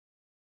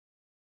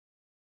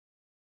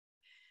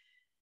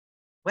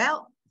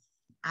Well,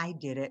 I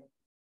did it.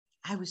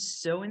 I was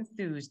so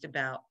enthused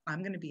about I'm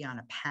going to be on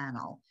a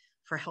panel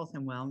for health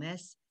and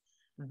wellness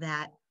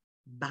that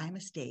by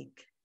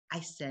mistake,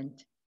 I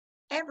sent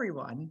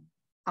everyone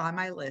on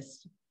my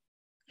list,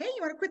 hey,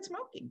 you want to quit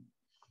smoking?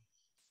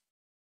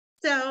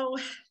 So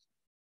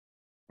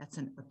that's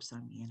an oops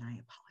on me, and I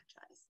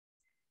apologize.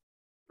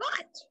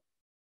 But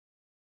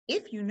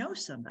if you know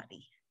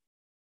somebody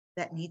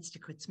that needs to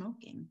quit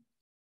smoking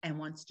and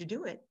wants to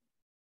do it,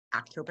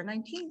 October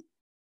 19th,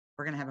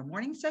 we're going to have a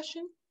morning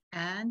session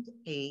and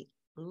a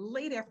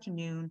late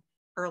afternoon,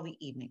 early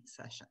evening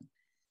session.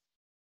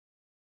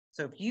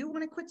 So if you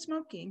want to quit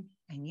smoking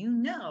and you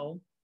know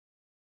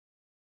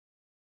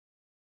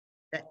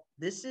that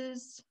this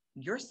is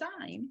your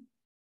sign,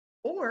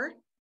 or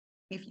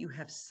if you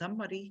have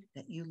somebody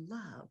that you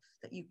love,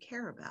 that you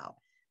care about,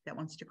 that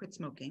wants to quit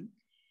smoking,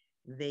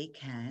 they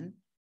can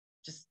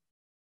just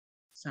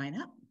sign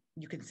up.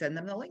 You can send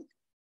them the link.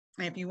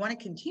 And if you want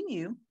to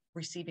continue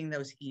receiving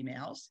those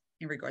emails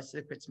in regards to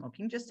the quit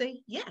smoking, just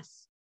say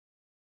yes.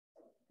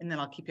 And then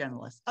I'll keep you on the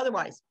list.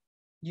 Otherwise,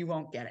 you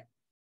won't get it.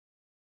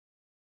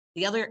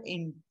 The other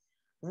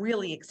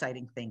really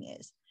exciting thing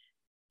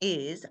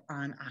is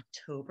on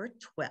October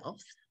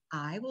 12th,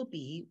 I will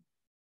be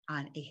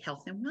on a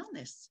health and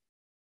wellness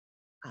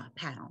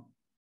panel.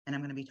 And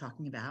I'm going to be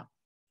talking about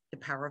the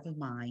power of the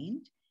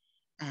mind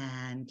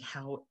and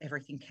how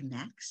everything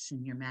connects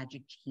in your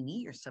magic genie,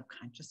 your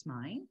subconscious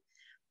mind.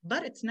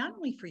 But it's not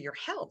only for your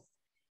health,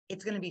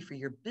 it's going to be for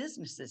your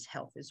business's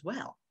health as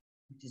well,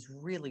 which is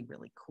really,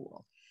 really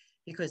cool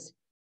because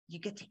you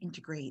get to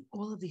integrate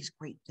all of these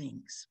great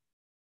things.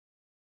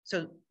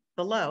 So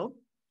below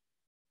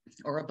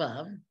or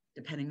above,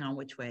 depending on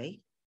which way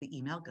the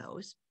email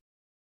goes,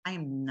 I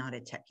am not a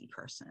techie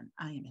person.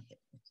 I am a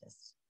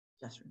hypnotist.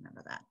 Just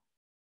remember that.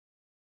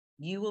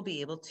 You will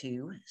be able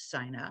to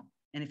sign up.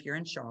 And if you're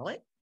in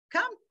Charlotte,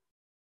 come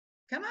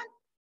on.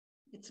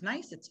 It's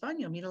nice. It's fun.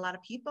 You'll meet a lot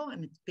of people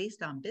and it's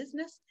based on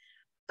business.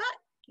 But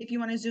if you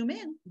want to Zoom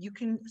in, you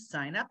can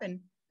sign up and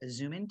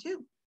Zoom in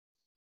too.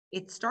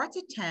 It starts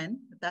at 10.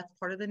 That's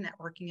part of the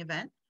networking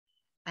event.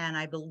 And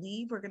I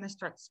believe we're going to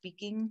start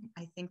speaking.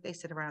 I think they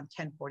said around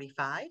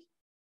 10:45.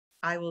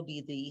 I will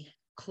be the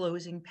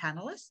closing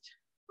panelist.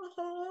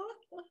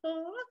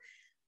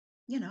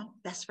 You know,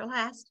 best for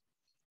last.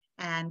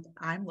 And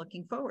I'm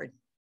looking forward.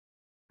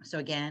 So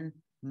again,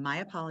 my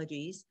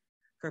apologies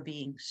for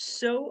being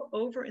so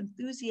over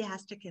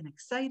enthusiastic and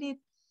excited.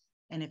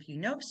 And if you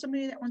know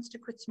somebody that wants to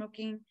quit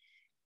smoking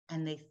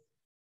and they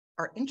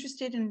are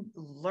interested in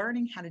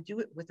learning how to do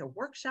it with a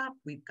workshop,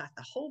 we've got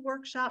the whole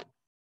workshop,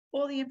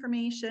 all the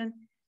information,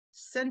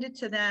 send it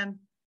to them,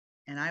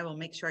 and I will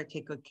make sure I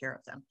take good care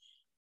of them.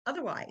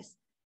 Otherwise,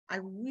 I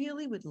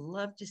really would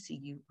love to see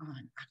you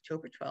on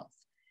October 12th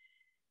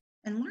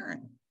and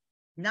learn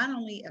not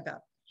only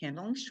about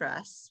handling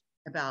stress,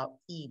 about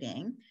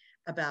eating,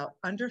 about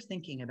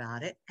underthinking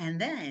about it,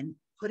 and then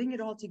putting it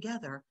all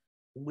together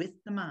with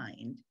the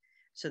mind.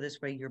 So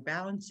this way you're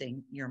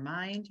balancing your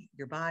mind,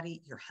 your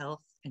body, your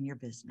health, and your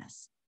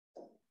business.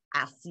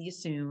 I'll see you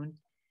soon.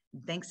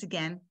 Thanks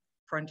again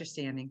for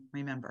understanding.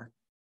 Remember,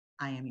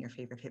 I am your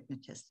favorite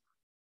hypnotist.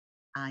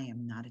 I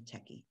am not a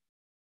techie.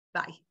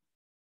 Bye.